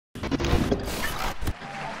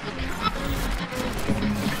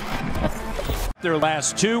Their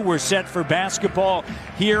last two were set for basketball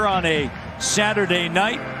here on a Saturday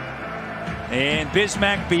night. And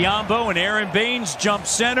Bismack Biyombo and Aaron Baines jump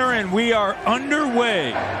center, and we are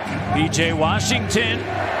underway. PJ Washington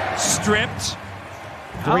stripped.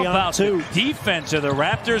 How about the defense of the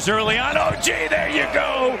Raptors early on? OG, there you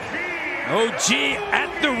go. OG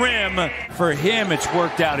at the rim. For him, it's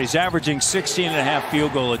worked out. He's averaging 16.5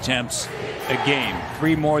 field goal attempts a game,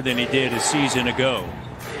 3 more than he did a season ago.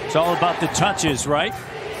 It's all about the touches, right?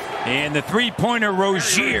 And the three-pointer,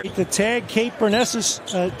 Rozier. The tag, Kate Burness's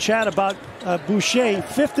chat about Boucher,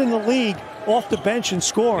 5th in the league off the bench and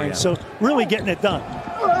scoring. Yeah. So really getting it done.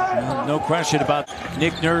 No question about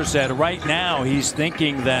Nick Nurse that right now he's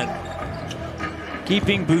thinking that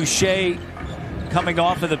keeping Boucher coming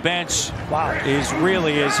off of the bench is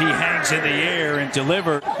really as he hangs in the air and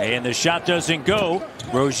delivers. And the shot doesn't go.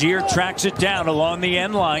 Rozier tracks it down along the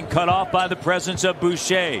end line, cut off by the presence of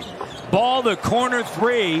Boucher. Ball, the corner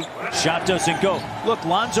three. Shot doesn't go. Look,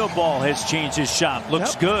 Lonzo Ball has changed his shot.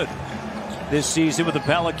 Looks good this season with the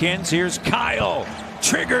Pelicans. Here's Kyle.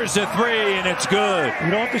 Triggers a three, and it's good.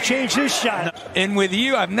 You don't have to change his shot. And with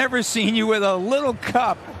you, I've never seen you with a little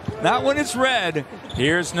cup. Not when it's red.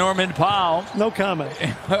 Here's Norman Powell. No comment.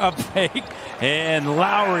 A fake, and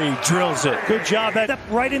Lowry drills it. Good job. That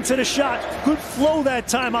right into the shot. Good flow that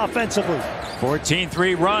time offensively.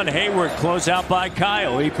 14-3 run. Hayward close out by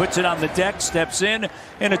Kyle. He puts it on the deck, steps in,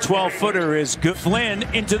 and a 12-footer is good. Flynn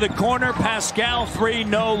into the corner. Pascal, 3,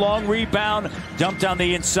 no. Long rebound. Dumped on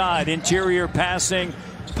the inside. Interior passing.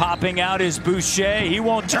 Popping out is Boucher. He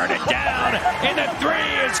won't turn it down. And the 3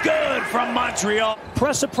 is good from Montreal.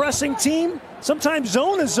 Press a pressing team. Sometimes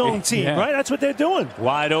zone a zone team, right? That's what they're doing.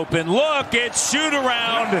 Wide open look. It's shoot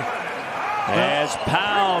around. As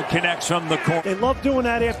Powell connects from the corner. They love doing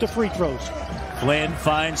that after free throws. Flynn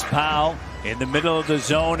finds Powell in the middle of the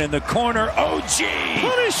zone in the corner. OG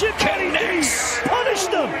punish it, connects. Punish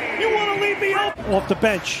them. You want to leave me open? Off the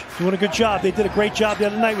bench. Doing a good job. They did a great job the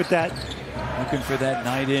other night with that. Looking for that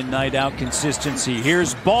night in, night out consistency.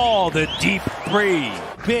 Here's Ball, the deep 3.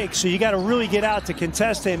 Big, so you got to really get out to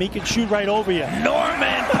contest him. He can shoot right over you.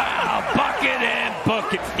 Norman Powell, bucket and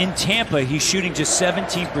book it. In Tampa, he's shooting just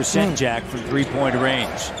 17%, Jack, from three-point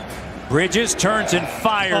range. Bridges turns and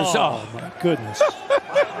fires. Oh my goodness.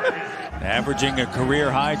 Averaging a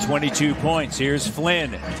career-high 22 points. Here's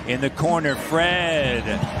Flynn in the corner. Fred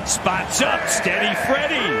spots up. Steady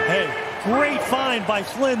Freddie. Hey, great find by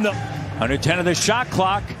Flynn, though. Under 10 of the shot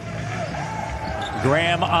clock.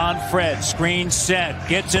 Graham on Fred. Screen set.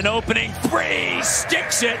 Gets an opening. 3.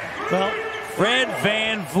 Sticks it. Well, Fred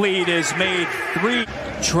VanVleet has made 3.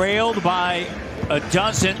 Trailed by a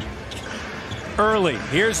dozen early.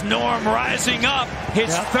 Here's Norm rising up.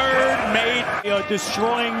 His 3rd made.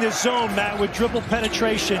 Destroying the zone, Matt, with dribble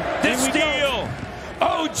penetration. The steal.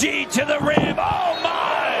 OG to the rim. Oh,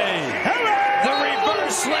 my. Hello. The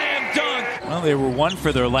reverse slam dunk. Well, they were 1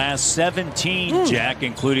 for their last 17, Jack,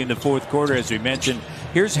 including the 4th quarter, as we mentioned.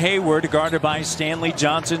 Here's Hayward, guarded by Stanley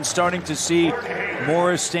Johnson. Starting to see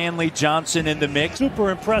more of Stanley Johnson in the mix.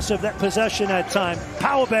 Super impressive, that possession that time.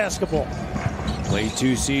 Power basketball. Played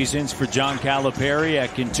 2 seasons for John Calipari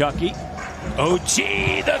at Kentucky.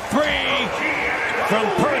 OG, the 3 from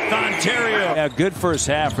Perth, Ontario. A good first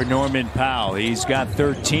half for Norman Powell. He's got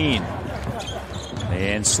 13.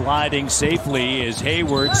 And sliding safely is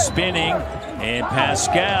Hayward, spinning, and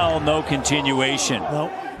Pascal, no continuation.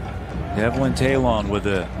 Nope. Devlin Talon with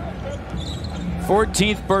a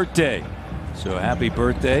 14th birthday. So happy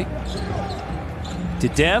birthday to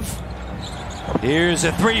Dev. Here's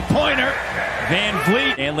a 3-pointer.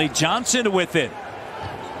 VanVleet. Stanley Johnson with it.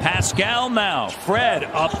 Pascal now. Fred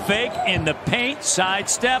up fake in the paint.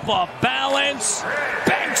 Sidestep off balance.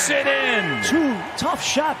 Banks it in. Tough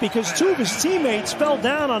shot because 2 of his teammates fell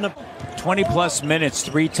down on the 20-plus minutes,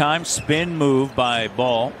 3 times. Spin move by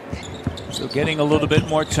Ball. So getting a little bit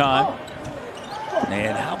more time.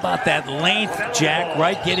 And how about that length, Jack,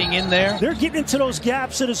 right? Getting in there. They're getting into those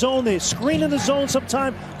gaps in the zone. They're screening the zone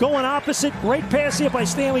sometime. Going opposite. Great pass here by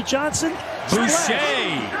Stanley Johnson. Boucher.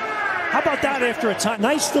 How about that after a time?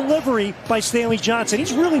 Nice delivery by Stanley Johnson.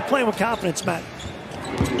 He's really playing with confidence, Matt.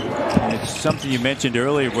 It's something you mentioned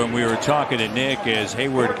earlier when we were talking to Nick as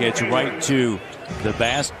Hayward gets right to the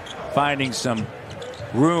basket, finding some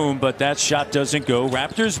room, but that shot doesn't go.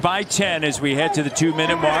 Raptors by 10 as we head to the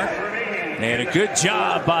 2-minute mark. And a good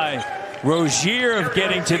job by Rozier of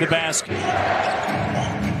getting to the basket.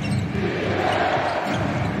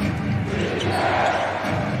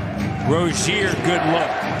 Rozier, good look.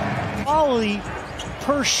 Quality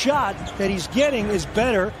per shot that he's getting is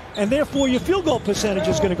better, and therefore your field goal percentage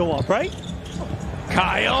is going to go up, right?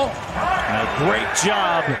 Kyle, a great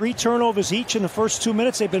job. 3 turnovers each in the first 2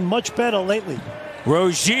 minutes. They've been much better lately.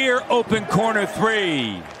 Rozier, open corner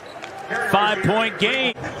 3. 5-point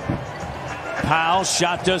game. Powell,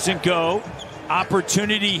 shot doesn't go.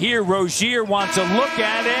 Opportunity here. Rozier wants a look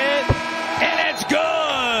at it, and it's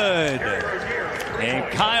good. And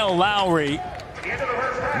Kyle Lowry,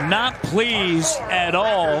 not pleased at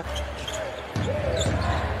all.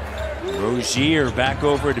 Rozier back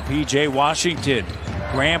over to P.J. Washington.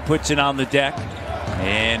 Graham puts it on the deck,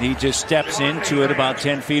 and he just steps into it about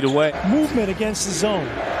 10 feet away. Movement against the zone.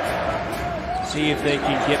 See if they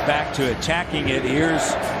can get back to attacking it.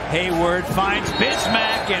 Here's Hayward, finds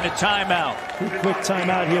Bismack, and a timeout. Quick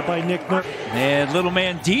timeout here by Nick Nurse. And little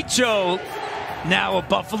man Dicho, now a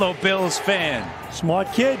Buffalo Bills fan.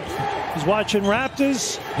 Smart kid. He's watching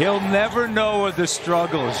Raptors. He'll never know of the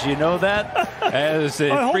struggles. You know that? As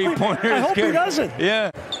a three-pointer. I hope he doesn't.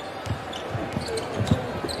 Yeah.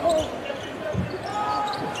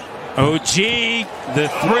 OG, the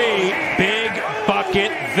 3, big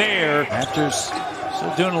bucket there. Raptors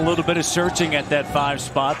still doing a little bit of searching at that 5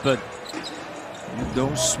 spot, but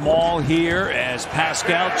go small here as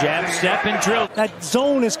Pascal jab step and drill. That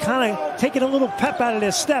zone is kind of taking a little pep out of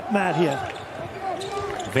their step, Matt, here.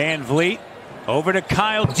 Van Vliet over to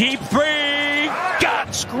Kyle, deep 3,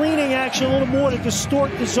 got screening action a little more to distort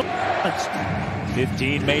the zone.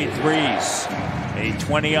 15 made threes. A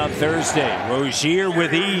 20 on Thursday. Rozier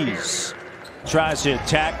with ease. Tries to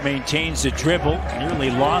attack, maintains the dribble.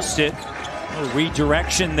 Nearly lost it. A little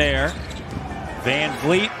redirection there. Van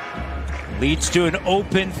Vliet leads to an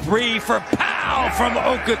open 3 for Powell from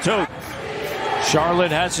Okotoks.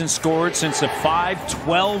 Charlotte hasn't scored since the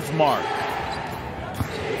 5-12 mark.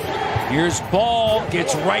 Here's Ball,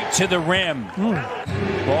 gets right to the rim. Ball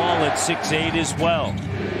at 6'8" as well.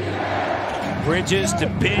 Bridges to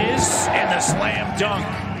Biz, and the slam dunk.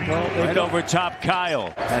 Right over top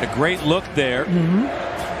Kyle. Had a great look there. 2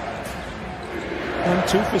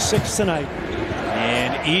 for 6 tonight.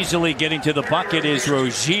 And easily getting to the bucket is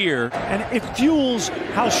Rozier. And it fuels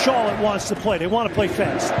how Charlotte wants to play. They want to play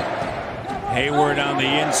fast. Hayward on the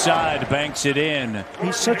inside, banks it in.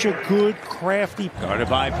 He's such a good, crafty. Guarded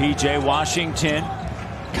by P.J. Washington.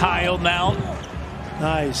 Kyle now.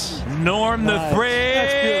 Nice. Norm the 3.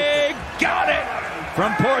 That's beautiful. Got it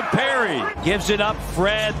from Port Perry. Gives it up.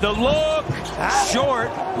 Fred the look.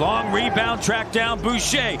 Short. Long rebound. Track down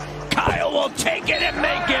Boucher. Kyle will take it and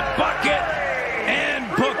make it. Bucket and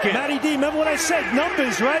book it. Matty D, remember what I said?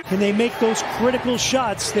 Numbers, right? Can they make those critical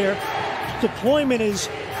shots? Their deployment is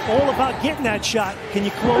all about getting that shot. Can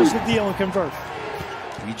you close the deal and convert?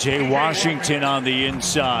 P.J. Washington on the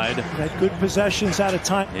inside. Got good possessions out of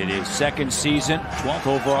time. It is second season, 12th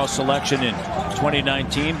overall selection in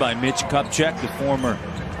 2019 by Mitch Kupchak, the former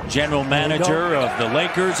general manager of the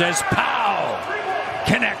Lakers, as Powell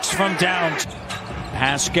connects from down.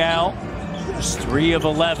 Pascal is 3 of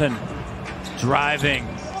 11. Driving.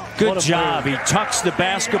 Good job. He tucks the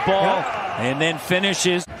basketball and then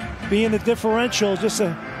finishes. Being the differential, just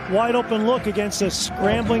a wide open look against a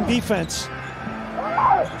scrambling defense.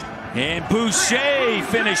 And Boucher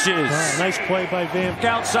finishes. Nice play by Van.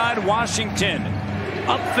 Outside Washington.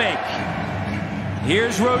 Up fake.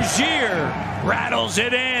 Here's Rozier. Rattles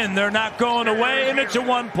it in. They're not going away, and it's a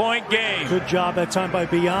 1-point game. Good job that time by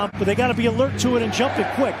Beyond, but they got to be alert to it and jump it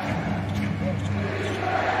quick.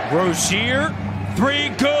 Rozier, 3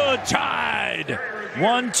 good, tied.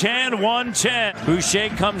 110-110. Boucher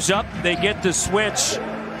comes up. They get the switch.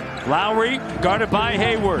 Lowry guarded by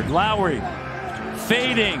Hayward. Lowry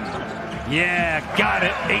fading. Yeah, got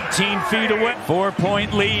it. 18 feet away.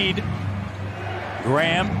 4-point lead.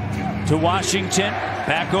 Graham to Washington.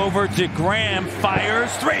 Back over to Graham.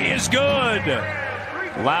 Fires. 3 is good.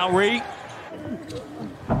 Lowry.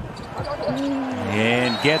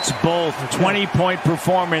 And gets both. 20-point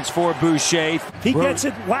performance for Boucher. He gets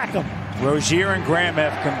it. Whack him. Rozier and Graham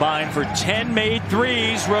have combined for 10 made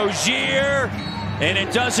threes. Rozier. And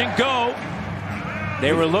it doesn't go.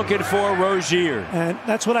 They were looking for Rozier. And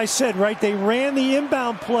that's what I said, right? They ran the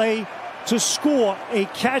inbound play to score a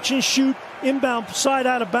catch and shoot inbound side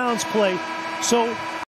out of bounds play. So